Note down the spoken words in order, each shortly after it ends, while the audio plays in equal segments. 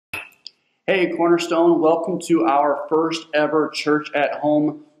Hey, Cornerstone, welcome to our first ever church at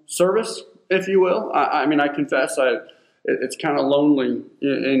home service, if you will. I mean, I confess it's kind of lonely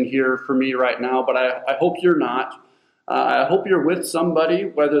in here for me right now, but I hope you're not. I hope you're with somebody,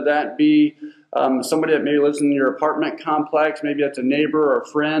 whether that be somebody that maybe lives in your apartment complex, maybe that's a neighbor or a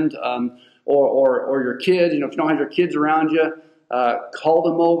friend, or your kids. You know, if you don't have your kids around you, call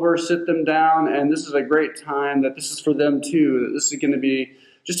them over, sit them down, and this is a great time that this is for them too. That this is going to be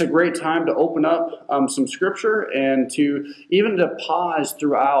just a great time to open up some scripture and to even to pause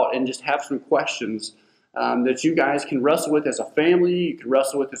throughout and just have some questions that you guys can wrestle with as a family, you can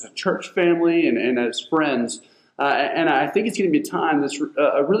wrestle with as a church family and as friends. And I think it's going to be a time that's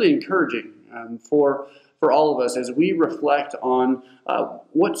really encouraging for all of us as we reflect on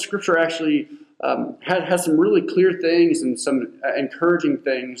what Scripture actually has some really clear things and some encouraging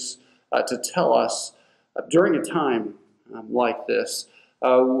things to tell us during a time like this.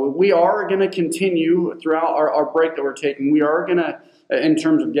 We are going to continue throughout our break that we're taking. We are going to, in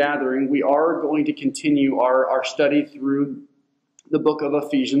terms of gathering, we are going to continue our study through the book of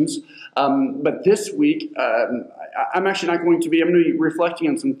Ephesians. But this week, I'm actually not going to be, I'm going to be reflecting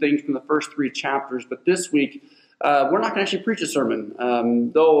on some things from the first three chapters. But this week, we're not going to actually preach a sermon.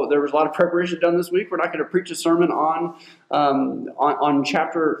 Though there was a lot of preparation done this week, we're not going to preach a sermon on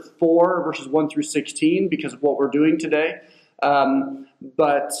chapter 4, verses 1 through 16, because of what we're doing today.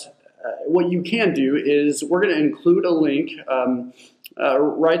 But what you can do is we're going to include a link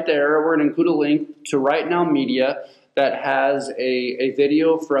right there. We're going to include a link to Right Now Media that has a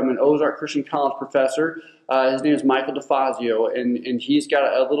video from an Ozark Christian College professor. His name is Michael DeFazio, and he's got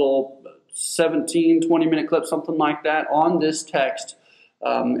a little 17, 20-minute clip, something like that, on this text.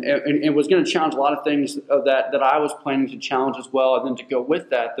 And it was going to challenge a lot of things that I was planning to challenge as well. And then to go with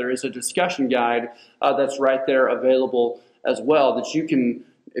that, there is a discussion guide that's right there available as well, that you can,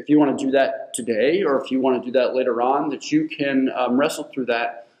 if you want to do that today or if you want to do that later on, that you can wrestle through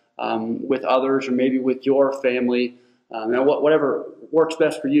that with others or maybe with your family, and whatever works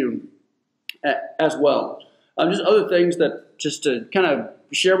best for you as well. Just other things that just to kind of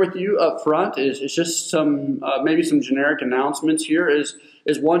share with you up front is just some maybe some generic announcements here is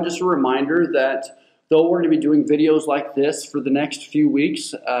one, just a reminder that though we're going to be doing videos like this for the next few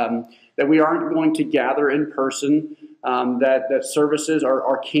weeks, that we aren't going to gather in person, that services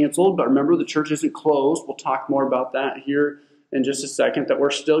are canceled. But remember, the church isn't closed. We'll talk more about that here in just a second, that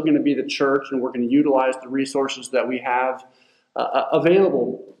we're still going to be the church and we're going to utilize the resources that we have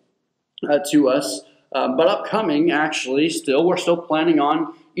available to us. But upcoming, actually, we're still planning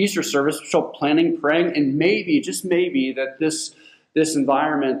on Easter service. We're still planning, praying, and maybe, just maybe, that this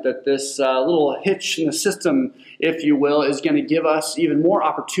environment, that this little hitch in the system, if you will, is going to give us even more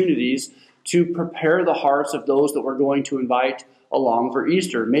opportunities to prepare the hearts of those that we're going to invite along for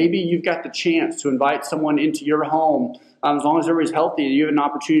Easter. Maybe you've got the chance to invite someone into your home. As long as everybody's healthy, you have an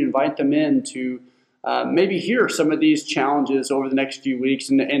opportunity to invite them in to maybe hear some of these challenges over the next few weeks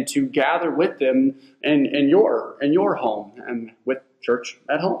and to gather with them in your home and with church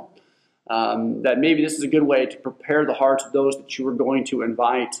at home. That maybe this is a good way to prepare the hearts of those that you are going to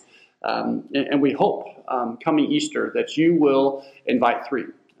invite. And we hope coming Easter that you will invite three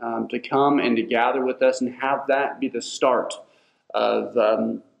to come and to gather with us and have that be the start of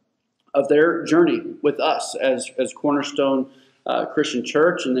their journey with us as Cornerstone Christian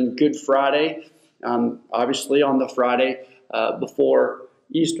Church. And then Good Friday, obviously on the Friday before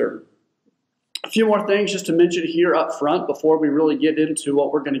Easter. A few more things just to mention here up front before we really get into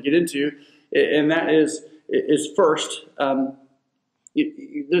what we're going to get into, and that is first,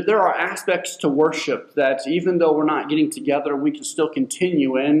 there are aspects to worship that even though we're not getting together, we can still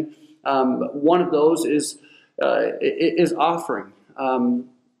continue in. One of those is offering.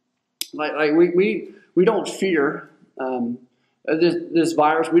 Like we don't fear this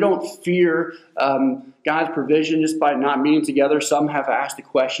virus. We don't fear God's provision just by not meeting together. Some have asked the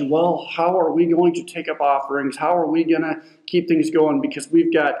question, well, how are we going to take up offerings? How are we going to keep things going? Because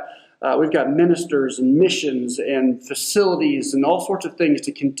we've got ministers and missions and facilities and all sorts of things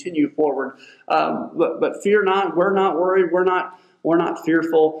to continue forward. But fear not. We're not worried. We're not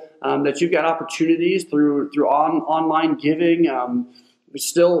fearful that you've got opportunities through online giving. We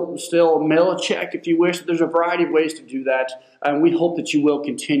still mail a check if you wish. There's a variety of ways to do that. And we hope that you will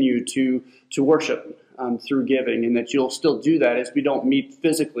continue to worship through giving, and that you'll still do that as we don't meet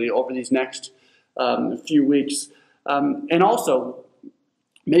physically over these next few weeks. And also,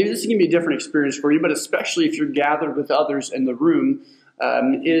 maybe this is going to be a different experience for you, but especially if you're gathered with others in the room,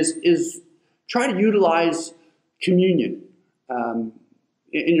 is try to utilize communion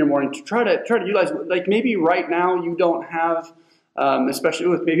in your morning. Try to utilize, like maybe right now you don't have especially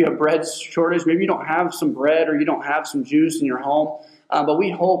with maybe a bread shortage. Maybe you don't have some bread or you don't have some juice in your home. But we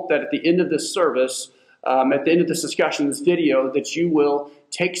hope that at the end of this service, at the end of this discussion, this video, that you will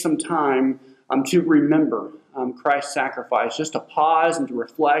take some time to remember Christ's sacrifice, just to pause and to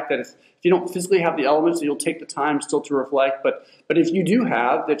reflect. That if you don't physically have the elements, you'll take the time still to reflect. But if you do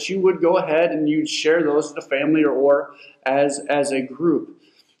have, that you would go ahead and you'd share those as a family or as a group.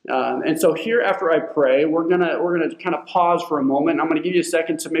 And so here, after I pray, we're gonna kind of pause for a moment. I'm gonna give you a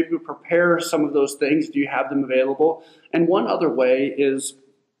second to maybe prepare some of those things if you have them available. And one other way is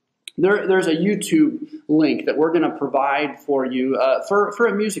there's a YouTube link that we're gonna provide for you for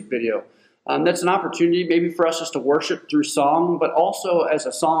a music video. That's an opportunity maybe for us just to worship through song, but also as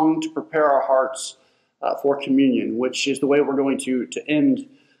a song to prepare our hearts for communion, which is the way we're going to end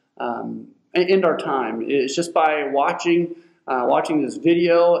our time. It's just by watching this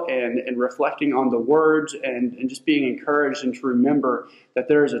video and reflecting on the words and just being encouraged and to remember that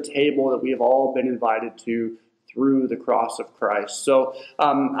there is a table that we have all been invited to through the cross of Christ. So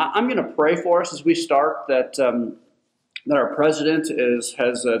I'm going to pray for us as we start that our president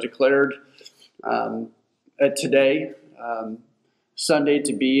has declared today, Sunday,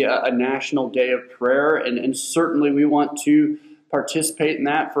 to be a national day of prayer, and certainly we want to participate in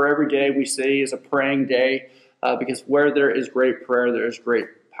that. For every day we say is a praying day, because where there is great prayer, there is great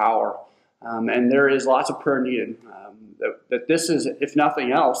power, and there is lots of prayer needed. That this is, if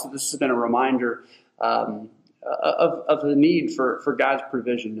nothing else, this has been a reminder of the need for God's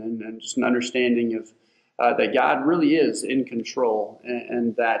provision and just an understanding of that God really is in control,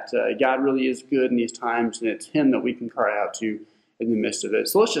 and that God really is good in these times, and it's Him that we can cry out to in the midst of it.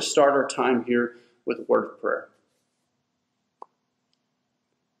 So let's just start our time here with a word of prayer.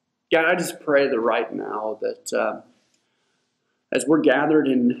 God, I just pray that right now that as we're gathered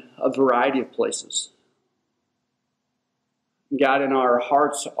in a variety of places, God, and our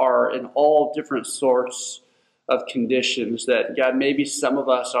hearts are in all different sorts of conditions, that God, maybe some of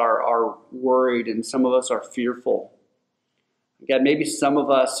us are worried and some of us are fearful. God, maybe some of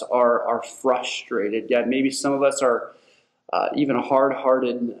us are frustrated. God, maybe some of us are even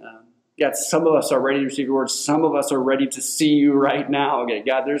hard-hearted. God, some of us are ready to receive your word. Some of us are ready to see you right now. Okay,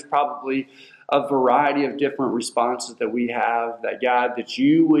 God, there's probably a variety of different responses that we have. That God, that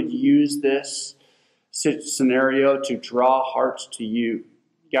you would use this scenario to draw hearts to you.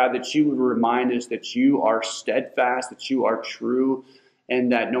 God, that you would remind us that you are steadfast, that you are true,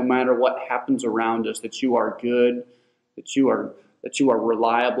 and that no matter what happens around us, that you are good, that you are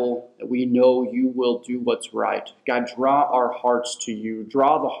reliable, that we know you will do what's right. God, draw our hearts to you.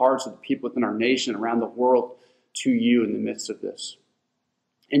 Draw the hearts of the people within our nation, around the world, to you in the midst of this.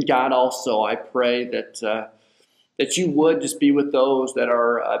 And God, also, I pray that you would just be with those that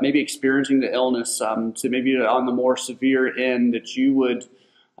are maybe experiencing the illness, to maybe on the more severe end, that you would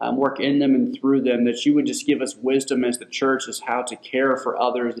work in them and through them, that you would just give us wisdom as the church as how to care for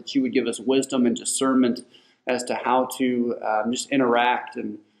others, that you would give us wisdom and discernment as to how to just interact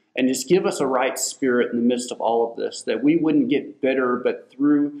and just give us a right spirit in the midst of all of this, that we wouldn't get bitter, but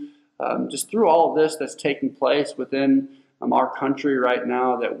through all of this that's taking place within our country right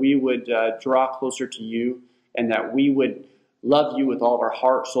now, that we would draw closer to you, and that we would love you with all of our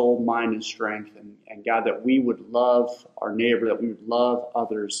heart, soul, mind, and strength. And God, that we would love our neighbor, that we would love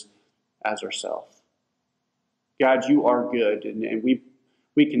others as ourselves. God, you are good, and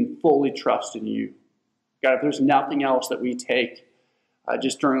we can fully trust in you. God, if there's nothing else that we take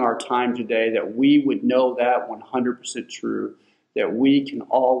just during our time today, that we would know that 100% true, that we can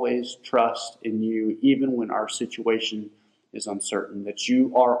always trust in you, even when our situation is uncertain, that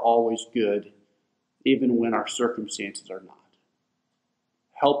you are always good, even when our circumstances are not.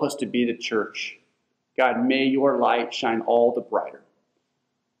 Help us to be the church. God, may your light shine all the brighter.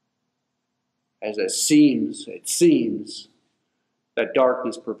 As it seems that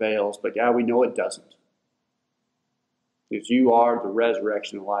darkness prevails, but God, we know it doesn't. Because you are the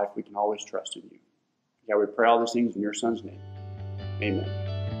resurrection of life, we can always trust in you. God, we pray all these things in your Son's name. Amen.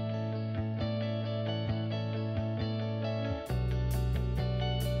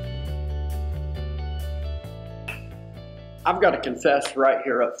 I've got to confess right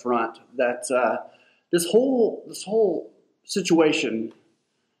here up front that this whole situation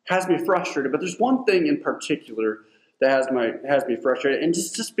has me frustrated. But there's one thing in particular that has me frustrated. And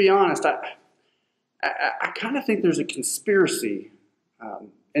just to be honest, I kind of think there's a conspiracy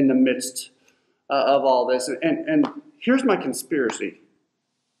in the midst of all this. And here's my conspiracy.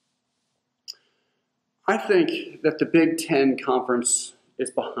 I think that the Big Ten Conference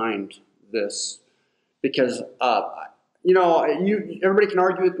is behind this because everybody can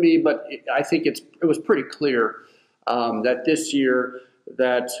argue with me, but I think it was pretty clear that this year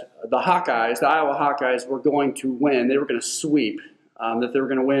that the Hawkeyes, the Iowa Hawkeyes, were going to win. They were going to sweep. That they were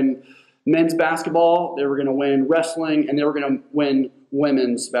going to win men's basketball, they were going to win wrestling, and they were going to win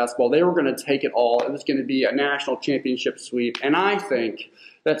women's basketball. They were going to take it all. It was going to be a national championship sweep. And I think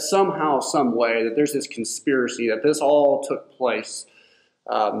that somehow, some way, that there's this conspiracy that this all took place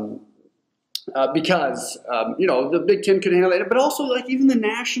because the Big Ten couldn't handle it, but also like even the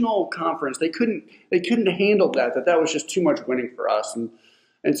national conference, they couldn't handle that was just too much winning for us,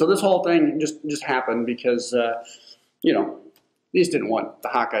 and so this whole thing just happened because they just didn't want the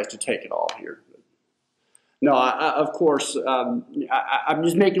Hawkeyes to take it all here. No, of course, I'm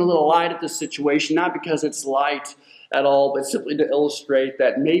just making a little light of this situation, not because it's light at all, but simply to illustrate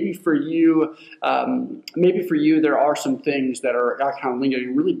that maybe for you there are some things that are kind of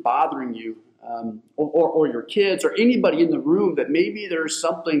lingering, really bothering you, or your kids, or anybody in the room, that maybe there's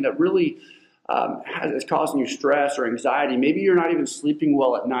something that really is causing you stress or anxiety. Maybe you're not even sleeping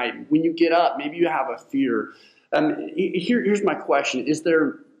well at night. When you get up, maybe you have a fear. Here's my question. Is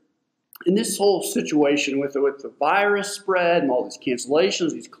there, in this whole situation with the virus spread and all these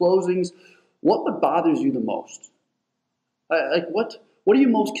cancellations, these closings, what bothers you the most? What are you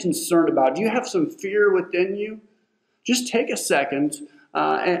most concerned about? Do you have some fear within you? Just take a second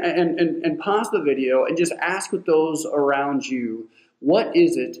and pause the video and just ask with those around you, what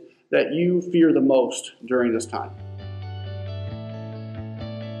is it that you fear the most during this time?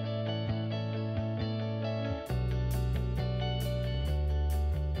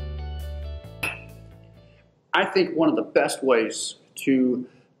 I think one of the best ways to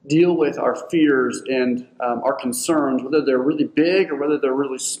deal with our fears and our concerns, whether they're really big or whether they're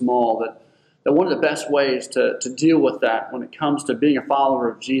really small, that one of the best ways to deal with that when it comes to being a follower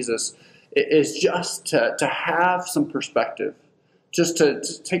of Jesus is just to have some perspective, just to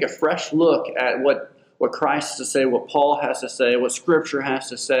take a fresh look at what Christ has to say, what Paul has to say, what Scripture has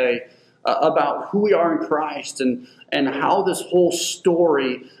to say about who we are in Christ and how this whole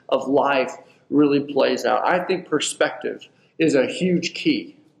story of life really plays out. I think perspective is a huge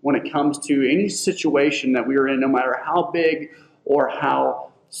key when it comes to any situation that we are in, no matter how big or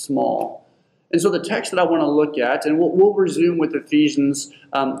how small. And so the text that I want to look at, and we'll resume with Ephesians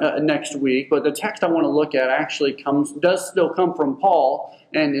next week, but the text I want to look at actually does still come from Paul,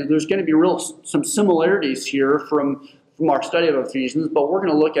 and there's going to be some similarities here from our study of Ephesians, but we're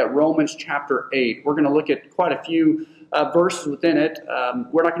going to look at Romans chapter 8. We're going to look at quite a few verses within it.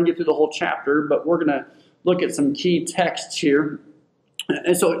 We're not going to get through the whole chapter, but we're going to look at some key texts here.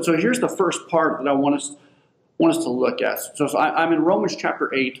 And so here's the first part that I want us to look at. So I'm in Romans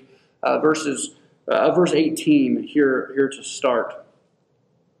chapter 8, verse 18 here to start.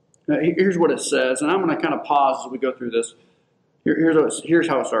 Here's what it says, and I'm going to kind of pause as we go through this. Here's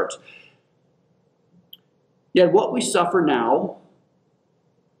how it starts. Yet what we suffer now,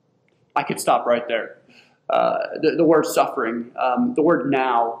 I could stop right there. The word suffering, the word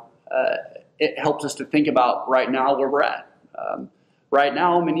now, it helps us to think about right now where we're at. Right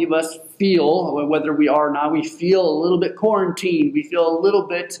now, many of us feel, whether we are or not, we feel a little bit quarantined. We feel a little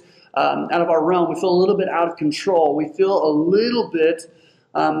bit out of our realm. We feel a little bit out of control. We feel a little bit,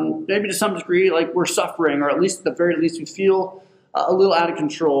 maybe to some degree, like we're suffering, or at least at the very least, we feel a little out of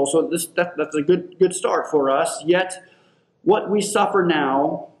control. So that's a good start for us. Yet, what we suffer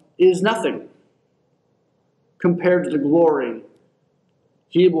now is nothing compared to the glory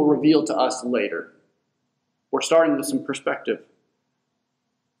He will reveal to us later. We're starting with some perspective.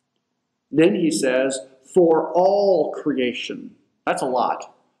 Then he says, for all creation. That's a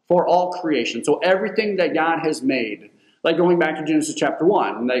lot. For all creation. So everything that God has made, like going back to Genesis chapter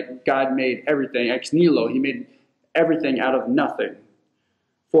 1, like God made everything ex nihilo. He made everything out of nothing.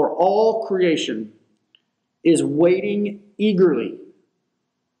 For all creation is waiting eagerly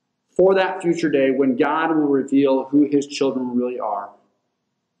for that future day when God will reveal who His children really are.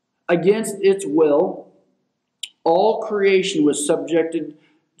 Against its will, all creation was subjected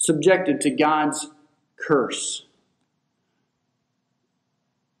to God's curse.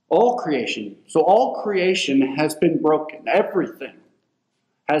 All creation. So all creation has been broken. Everything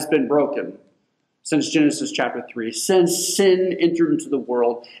has been broken since Genesis chapter 3. Since sin entered into the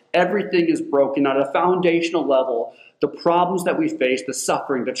world, everything is broken at a foundational level. The problems that we face, the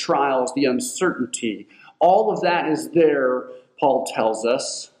suffering, the trials, the uncertainty, all of that is there, Paul tells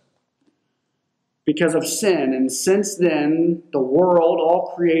us, because of sin. And since then, the world,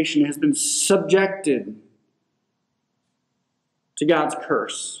 all creation, has been subjected to God's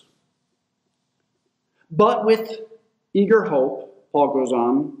curse. But with eager hope, Paul goes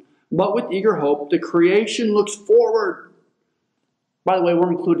on, but with eager hope, the creation looks forward. By the way,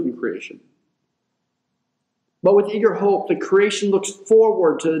 we're included in creation. But with eager hope, the creation looks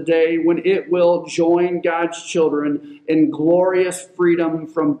forward to the day when it will join God's children in glorious freedom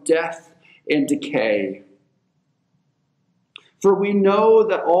from death and decay. For we know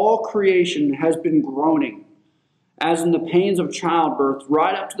that all creation has been groaning, as in the pains of childbirth,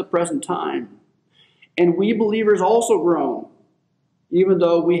 right up to the present time. And we believers also groan, even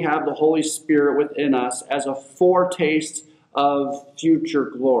though we have the Holy Spirit within us as a foretaste of future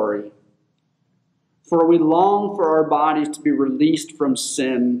glory. For we long for our bodies to be released from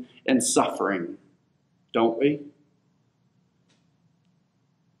sin and suffering, don't we?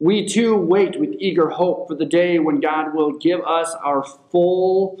 We too wait with eager hope for the day when God will give us our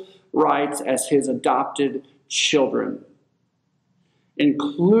full rights as His adopted children,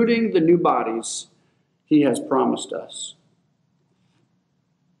 including the new bodies He has promised us.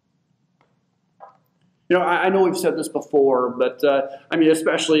 You know, I know we've said this before, but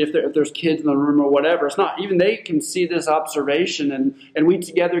especially if there's kids in the room or whatever, it's not, even they can see this observation, and we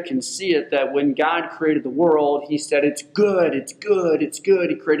together can see it, that when God created the world, He said, it's good, it's good, it's good.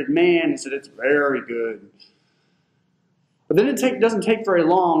 He created man, He said, it's very good. But then it doesn't take very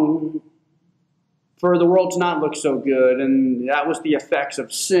long for the world to not look so good, and that was the effects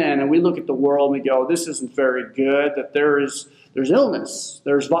of sin. And we look at the world and we go, this isn't very good, that there's illness,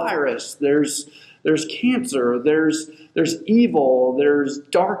 there's virus, there's cancer, there's evil, there's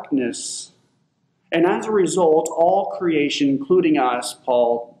darkness. And as a result, all creation, including us,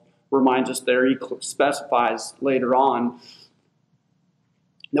 Paul reminds us there, he specifies later on,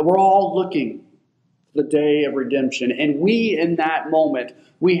 that we're all looking for the day of redemption. And we, in that moment,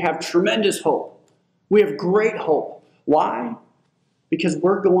 we have tremendous hope. We have great hope. Why? Because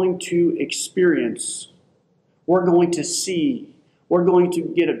we're going to experience, we're going to see, we're going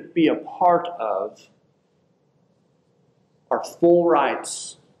to be a part of our full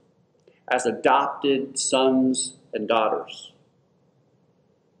rights as adopted sons and daughters.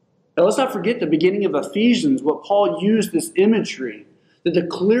 Now let's not forget the beginning of Ephesians, what Paul used this imagery. That the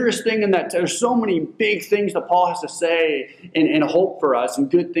clearest thing in that, there's so many big things that Paul has to say and hope for us and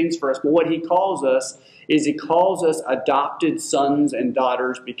good things for us. But what he calls us is he calls us adopted sons and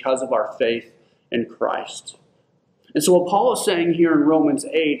daughters because of our faith in Christ. And so what Paul is saying here in Romans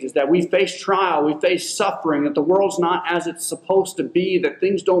 8 is that we face trial, we face suffering, that the world's not as it's supposed to be, that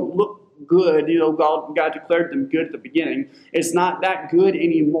things don't look good. You know, God declared them good at the beginning. It's not that good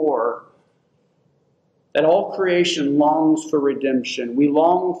anymore. That all creation longs for redemption. We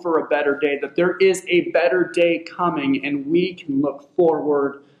long for a better day, that there is a better day coming, and we can look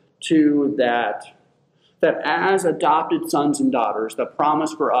forward to that. That as adopted sons and daughters, the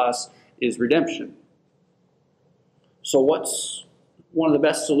promise for us is redemption. So what's one of the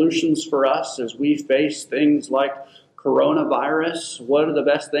best solutions for us as we face things like coronavirus? What are the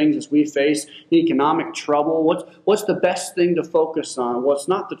best things as we face economic trouble? What's the best thing to focus on? Well, it's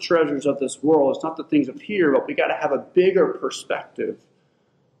not the treasures of this world. It's not the things of here, but we got to have a bigger perspective.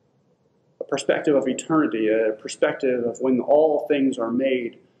 A perspective of eternity, a perspective of when all things are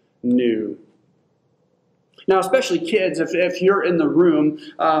made new. Now, especially kids, if you're in the room,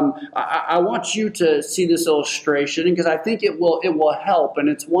 I want you to see this illustration because I think it will help, and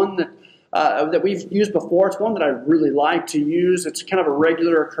it's one that we've used before. It's one that I really like to use. It's kind of a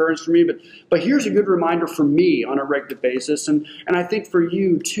regular occurrence for me, but here's a good reminder for me on a regular basis, and I think for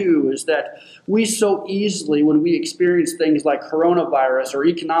you too, is that we so easily, when we experience things like coronavirus or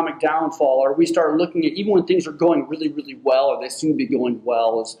economic downfall, or we start looking at, even when things are going really, really well, or they seem to be going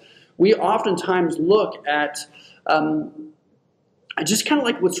well, is we oftentimes look at just kind of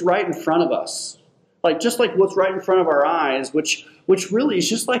like what's right in front of us. Just like what's right in front of our eyes, which really is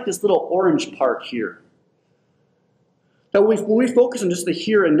just like this little orange part here. Now, when we focus on just the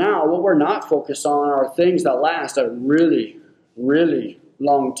here and now, what we're not focused on are things that last a really, really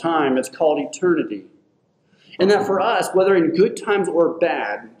long time. It's called eternity. And that for us, whether in good times or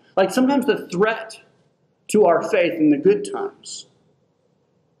bad, like sometimes the threat to our faith in the good times,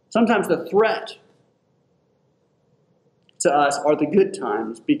 sometimes the threat to us are the good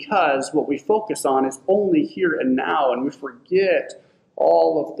times, because what we focus on is only here and now, and we forget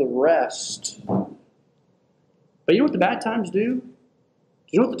all of the rest. But you know what the bad times do? Do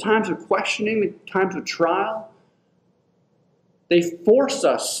you know what the times of questioning, the times of trial? They force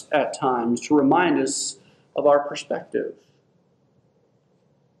us at times to remind us of our perspective.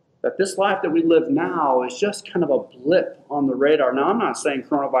 that this life that we live now is just kind of a blip on the radar. Now, I'm not saying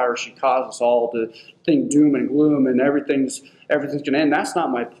coronavirus should cause us all to think doom and gloom and everything's going to end. That's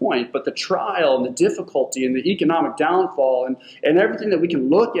not my point. But the trial and the difficulty and the economic downfall and everything that we can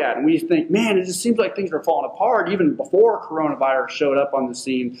look at and we think, man, it just seems like things are falling apart even before coronavirus showed up on the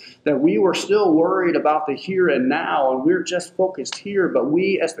scene, that we were still worried about the here and now and we're just focused here. But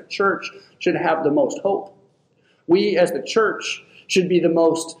we as the church should have the most hope. We as the church should be the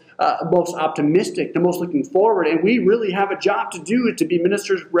most optimistic, the most looking forward. And we really have a job to do to be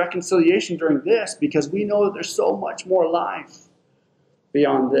ministers of reconciliation during this, because we know that there's so much more life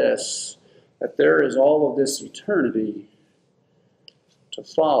beyond this, that there is all of this eternity to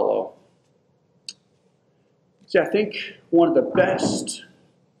follow. See, I think one of the best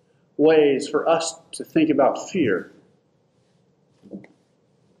ways for us to think about fear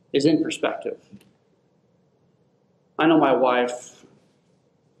is in perspective. I know my wife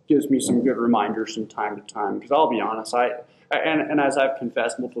gives me some good reminders from time to time, because I'll be honest, and as I've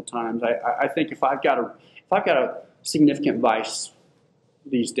confessed multiple times, I think if I've got a significant vice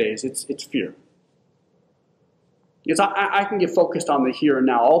these days, it's fear. Because I can get focused on the here and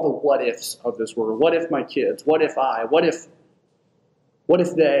now, all the what ifs of this world. What if my kids? What if I? What if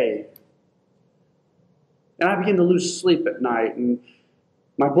they? And I begin to lose sleep at night, and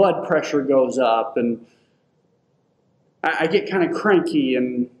my blood pressure goes up, and I get kind of cranky,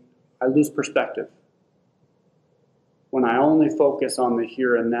 and I lose perspective when I only focus on the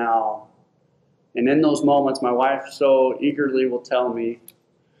here and now. And in those moments, my wife so eagerly will tell me,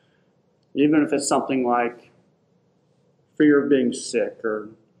 even if it's something like fear of being sick or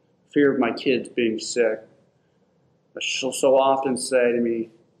fear of my kids being sick, but she'll so often say to me,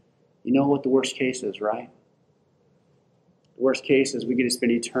 you know what the worst case is, right? The worst case is we get to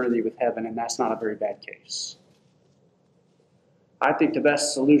spend eternity with heaven, and that's not a very bad case. I think the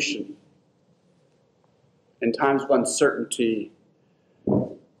best solution in times of uncertainty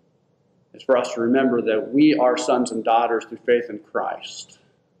is for us to remember that we are sons and daughters through faith in Christ.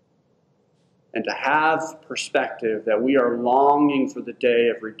 And to have perspective that we are longing for the day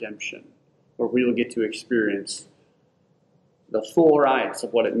of redemption, where we will get to experience the full rights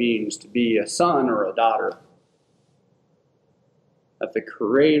of what it means to be a son or a daughter of the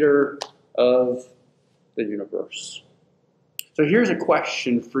Creator of the universe. So here's a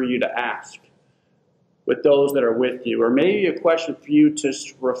question for you to ask with those that are with you, or maybe a question for you to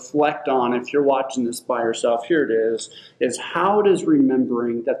reflect on if you're watching this by yourself. Here it is how does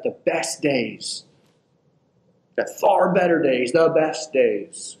remembering that the best days, that far better days, the best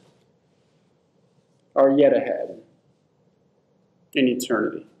days, are yet ahead in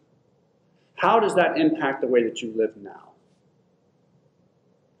eternity, how does that impact the way that you live now?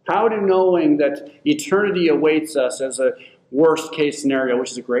 How do knowing that eternity awaits us as a worst case scenario,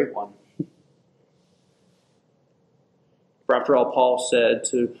 which is a great one? For after all, Paul said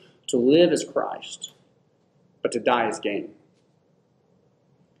to live is Christ, but to die is gain.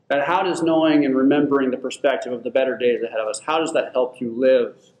 And how does knowing and remembering the perspective of the better days ahead of us, how does that help you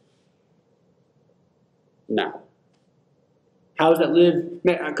live now? How does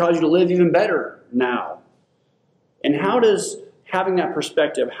that cause you to live even better now? And how does having that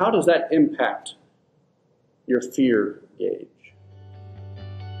perspective, how does that impact your fear gauge?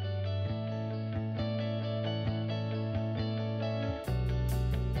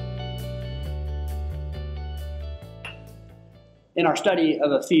 In our study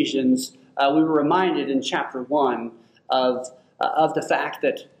of Ephesians, we were reminded in chapter 1 of the fact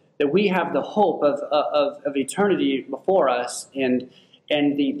that we have the hope of eternity before us, and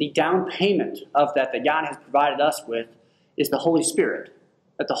the down payment of that God has provided us with is the Holy Spirit.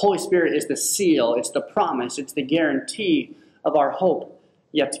 That the Holy Spirit is the seal, it's the promise, it's the guarantee of our hope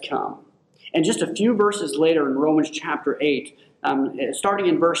yet to come. And just a few verses later in Romans chapter 8, starting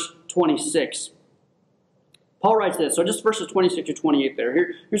in verse 26, Paul writes this. So just verses 26 to 28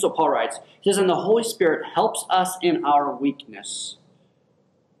 there. Here's what Paul writes. He says, and the Holy Spirit helps us in our weakness.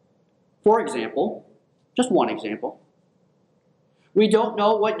 For example, just one example, we don't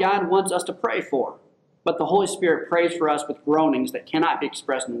know what God wants us to pray for, but the Holy Spirit prays for us with groanings that cannot be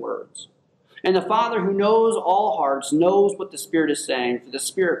expressed in words. And the Father who knows all hearts knows what the Spirit is saying, for the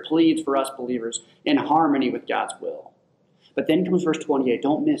Spirit pleads for us believers in harmony with God's will. But then comes verse 28.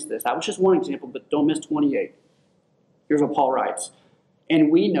 Don't miss this. That was just one example, but don't miss 28. Here's what Paul writes.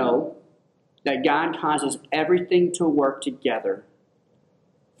 And we know that God causes everything to work together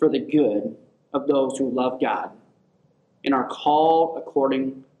for the good of those who love God and are called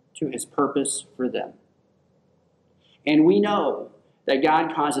according to his purpose for them. And we know that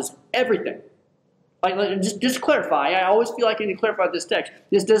God causes everything Just clarify. I always feel like I need to clarify this text.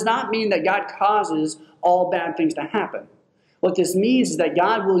 This does not mean that God causes all bad things to happen. What this means is that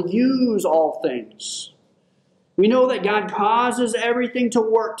God will use all things. We know that God causes everything to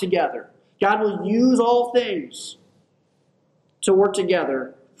work together. God will use all things to work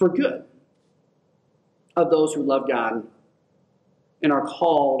together for good of those who love God and are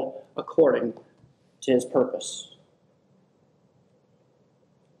called according to His purpose.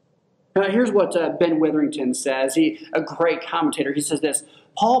 Now, here's what Ben Witherington says. A great commentator. He says this: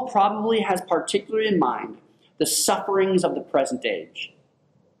 Paul probably has particularly in mind the sufferings of the present age.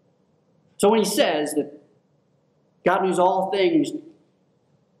 So when he says that God uses all things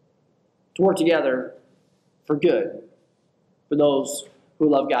to work together for good for those who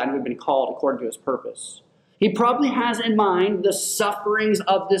love God and who have been called according to His purpose, he probably has in mind the sufferings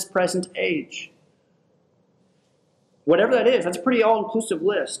of this present age. Whatever that is, that's a pretty all-inclusive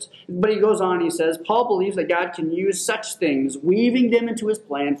list. But he goes on, he says, Paul believes that God can use such things, weaving them into His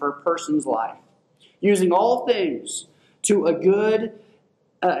plan for a person's life, using all things to a good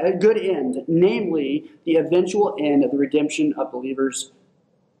end, namely the eventual end of the redemption of believers'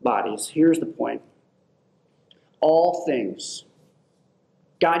 bodies. Here's the point. All things.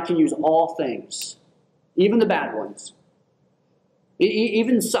 God can use all things, even the bad ones.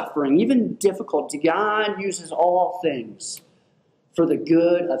 Even suffering, even difficulty, God uses all things for the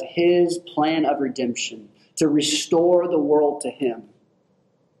good of His plan of redemption, to restore the world to Him,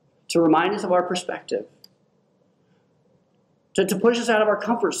 to remind us of our perspective, to push us out of our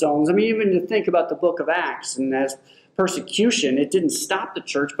comfort zones. I mean, even to think about the book of Acts, and as persecution, it didn't stop the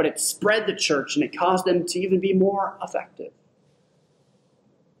church, but it spread the church, and it caused them to even be more effective.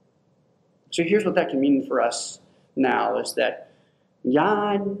 So here's what that can mean for us now, is that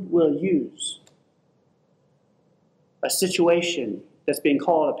God will use a situation that's being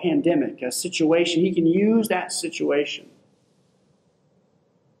called a pandemic, a situation. He can use that situation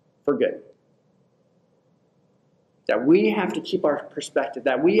for good. That we have to keep our perspective,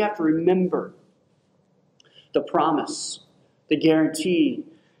 that we have to remember the promise, the guarantee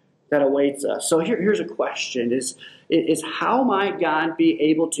that awaits us. So here's a question, is how might God be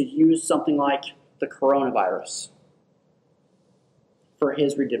able to use something like the coronavirus for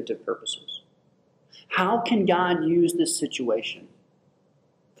His redemptive purposes? How can God use this situation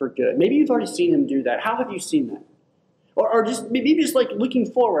for good? Maybe you've already seen Him do that. How have you seen that? Or just maybe just like looking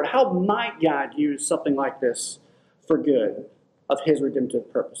forward, how might God use something like this for good of His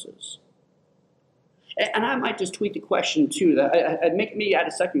redemptive purposes? And I might just tweak the question too. I'd make me add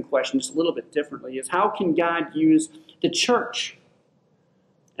a second question just a little bit differently, is how can God use the church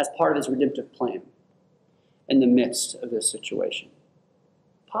as part of His redemptive plan in the midst of this situation?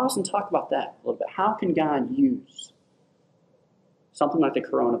 Pause and talk about that a little bit. How can God use something like the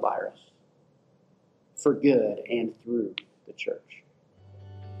coronavirus for good and through the church?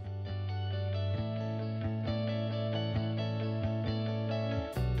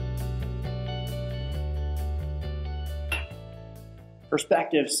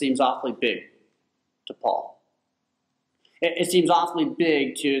 Perspective seems awfully big to Paul. It seems awfully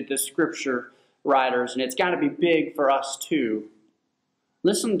big to the scripture writers, and it's got to be big for us too.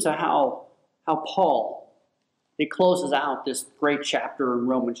 Listen to how Paul, he closes out this great chapter in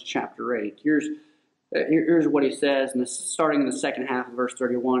Romans chapter 8. Here's what he says, starting in the second half of verse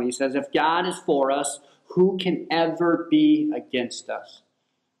 31. He says, if God is for us, who can ever be against us?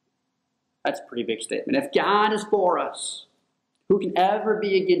 That's a pretty big statement. If God is for us, who can ever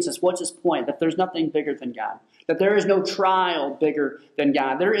be against us? What's his point? That there's nothing bigger than God. That there is no trial bigger than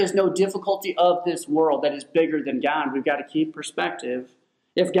God. There is no difficulty of this world that is bigger than God. We've got to keep perspective.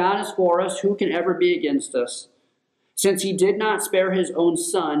 If God is for us, who can ever be against us? Since He did not spare His own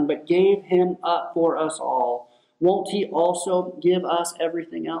Son, but gave Him up for us all, won't He also give us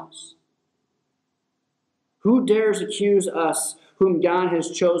everything else? Who dares accuse us whom God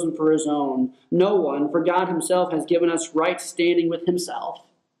has chosen for His own? No one, for God Himself has given us right standing with Himself.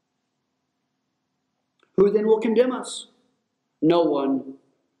 Who then will condemn us? No one.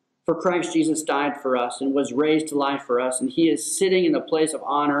 For Christ Jesus died for us and was raised to life for us, and He is sitting in the place of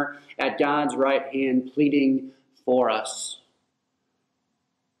honor at God's right hand, pleading for us.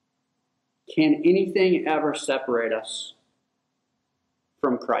 Can anything ever separate us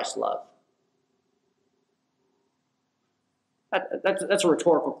from Christ's love? That's a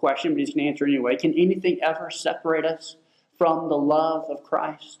rhetorical question, but he's going to answer anyway. Can anything ever separate us from the love of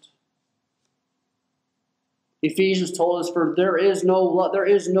Christ? Ephesians told us, for there is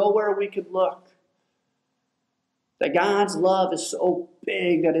nowhere we could look. That God's love is so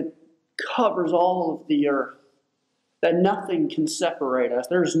big that it covers all of the earth. That nothing can separate us.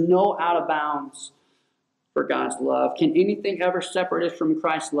 There's no out of bounds for God's love. Can anything ever separate us from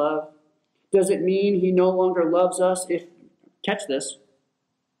Christ's love? Does it mean he no longer loves us if, catch this,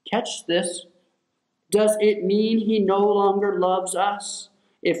 does it mean he no longer loves us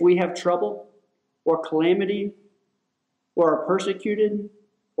if we have trouble or calamity or are persecuted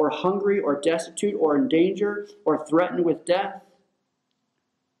or hungry or destitute or in danger or threatened with death?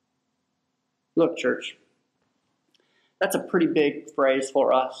 Look, church, that's a pretty big phrase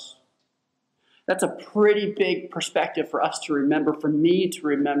for us. That's a pretty big perspective for us to remember, for me to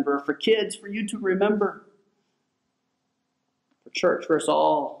remember, for kids, for you to remember, for church, for us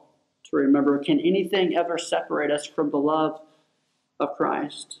all to remember. Can anything ever separate us from the love of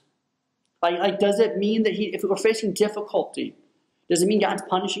Christ? Like, does it mean that if we're facing difficulty, does it mean God's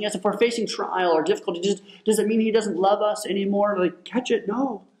punishing us? If we're facing trial or difficulty, does it mean he doesn't love us anymore? Like, catch it?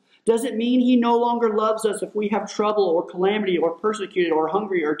 No. Does it mean he no longer loves us if we have trouble or calamity or persecuted or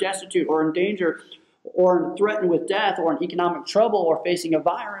hungry or destitute or in danger or threatened with death or in economic trouble or facing a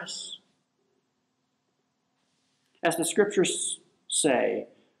virus? As the scriptures say,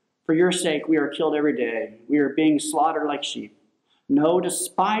 for your sake we are killed every day. We are being slaughtered like sheep. No,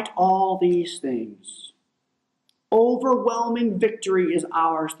 despite all these things, overwhelming victory is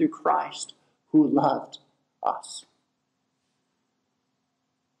ours through Christ who loved us.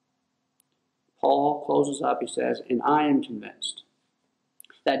 Paul closes up, he says, and I am convinced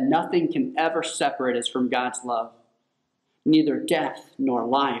that nothing can ever separate us from God's love. Neither death nor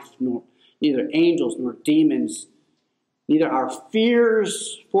life, neither angels nor demons, neither our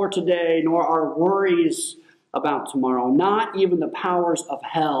fears for today nor our worries about tomorrow, not even the powers of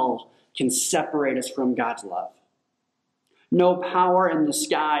hell can separate us from God's love. No power in the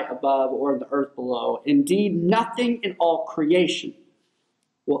sky above or in the earth below, indeed nothing in all creation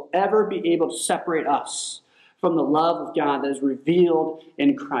will ever be able to separate us from the love of God that is revealed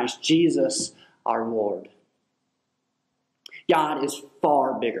in Christ Jesus our Lord. God is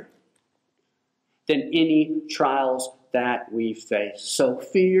far bigger than any trials that we face. So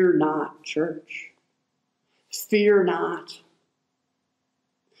fear not, church. Fear not.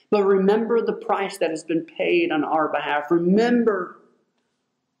 But remember the price that has been paid on our behalf. Remember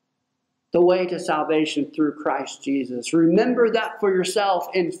the way to salvation through Christ Jesus. Remember that for yourself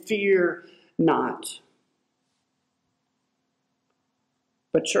and fear not.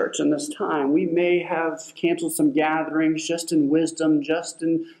 But church, in this time, we may have canceled some gatherings just in wisdom, just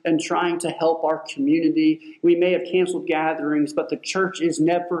in trying to help our community. We may have canceled gatherings, but the church is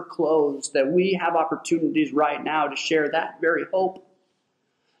never closed. That we have opportunities right now to share that very hope.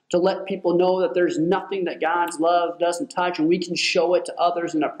 To let people know that there's nothing that God's love doesn't touch, and we can show it to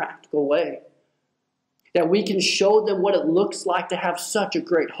others in a practical way. That we can show them what it looks like to have such a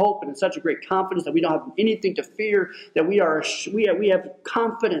great hope and such a great confidence that we don't have anything to fear, that we have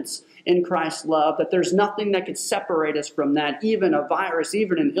confidence in Christ's love, that there's nothing that can separate us from that, even a virus,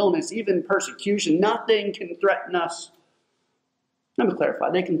 even an illness, even persecution. Nothing can threaten us. Let me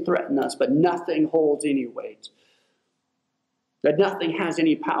clarify, they can threaten us, but nothing holds any weight. That nothing has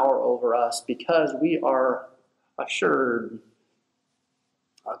any power over us because we are assured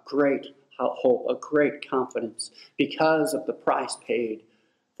a great hope, a great confidence because of the price paid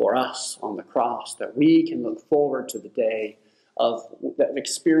for us on the cross, that we can look forward to the day of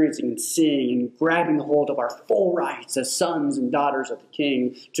experiencing and seeing and grabbing hold of our full rights as sons and daughters of the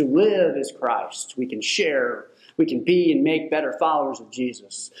King. To live as Christ, we can share, we can be and make better followers of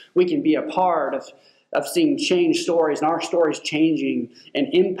Jesus. We can be a part of seeing change stories and our stories changing and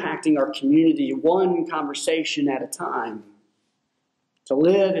impacting our community one conversation at a time. To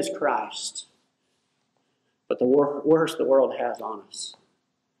live as Christ. But the worst the world has on us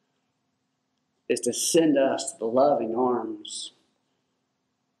is to send us to the loving arms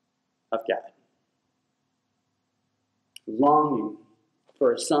of God. Longing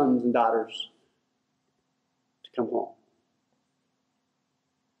for his sons and daughters to come home.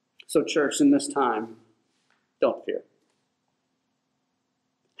 So church, in this time, don't fear.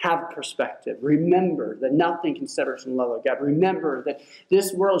 Have perspective. Remember that nothing can separate us from the love of God. Remember that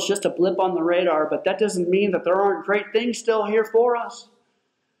this world is just a blip on the radar, but that doesn't mean that there aren't great things still here for us.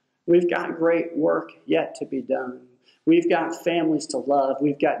 We've got great work yet to be done. We've got families to love.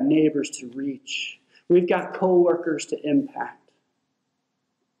 We've got neighbors to reach. We've got co-workers to impact.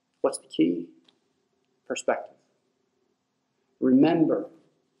 What's the key? Perspective. Remember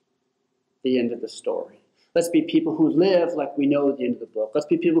the end of the story. Let's be people who live like we know the end of the book. Let's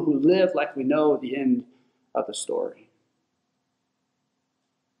be people who live like we know the end of the story.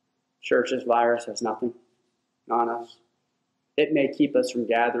 Church, this virus has nothing on us. It may keep us from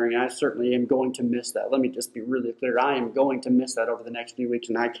gathering. I certainly am going to miss that. Let me just be really clear. I am going to miss that over the next few weeks,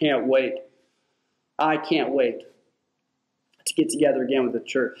 and I can't wait. I can't wait to get together again with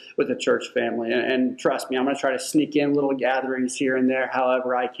the church family. And trust me, I'm going to try to sneak in little gatherings here and there,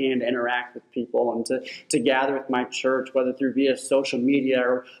 however I can, to interact with people and to gather with my church, whether through via social media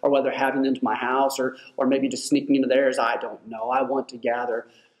or whether having them to my house or maybe just sneaking into theirs. I don't know. I want to gather.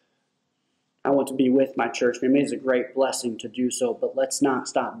 I want to be with my church family. It's a great blessing to do so, but let's not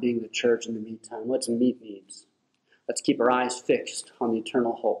stop being the church in the meantime. Let's meet needs. Let's keep our eyes fixed on the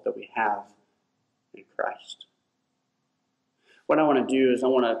eternal hope that we have in Christ. What I want to do is I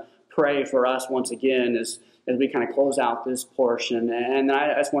want to pray for us once again as we kind of close out this portion. And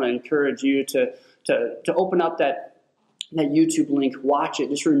I just want to encourage you to open up that YouTube link, watch it.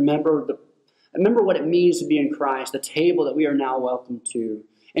 Just remember what it means to be in Christ, the table that we are now welcome to,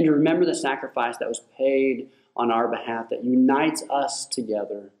 and to remember the sacrifice that was paid on our behalf that unites us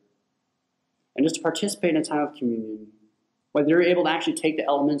together. And just to participate in a time of communion, whether you're able to actually take the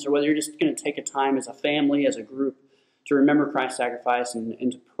elements or whether you're just going to take a time as a family, as a group, to remember Christ's sacrifice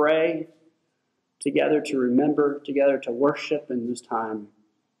and to pray together, to remember together, to worship in this time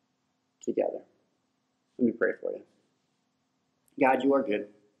together. Let me pray for you. God, you are good.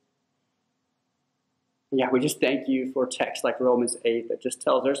 Yeah, we just thank you for texts like Romans 8 that just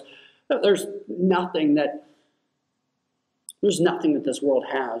tells there's nothing that this world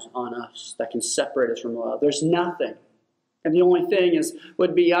has on us that can separate us from love. There's nothing. And the only thing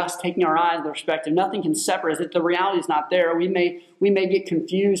would be us taking our eyes to the perspective. Nothing can separate us. If the reality is not there, we may get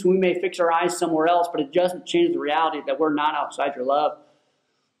confused. We may fix our eyes somewhere else, but it doesn't change the reality that we're not outside your love.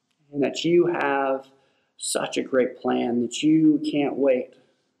 And that you have such a great plan that you can't wait.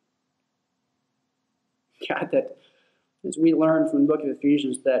 God, that as we learn from the book of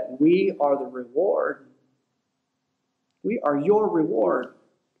Ephesians, that we are the reward. We are your reward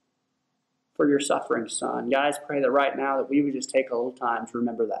for your suffering Son. Guys, pray that right now that we would just take a little time to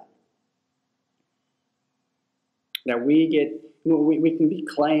remember that. That we can be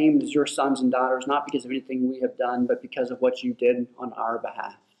claimed as your sons and daughters, not because of anything we have done, but because of what you did on our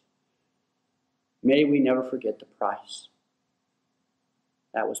behalf. May we never forget the price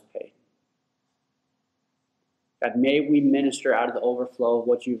that was paid. God, may we minister out of the overflow of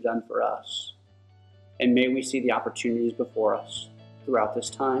what you've done for us. And may we see the opportunities before us throughout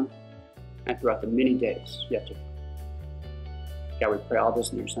this time and throughout the many days yet to come. God, we pray all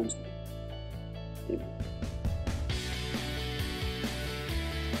this in your Son's name. Amen.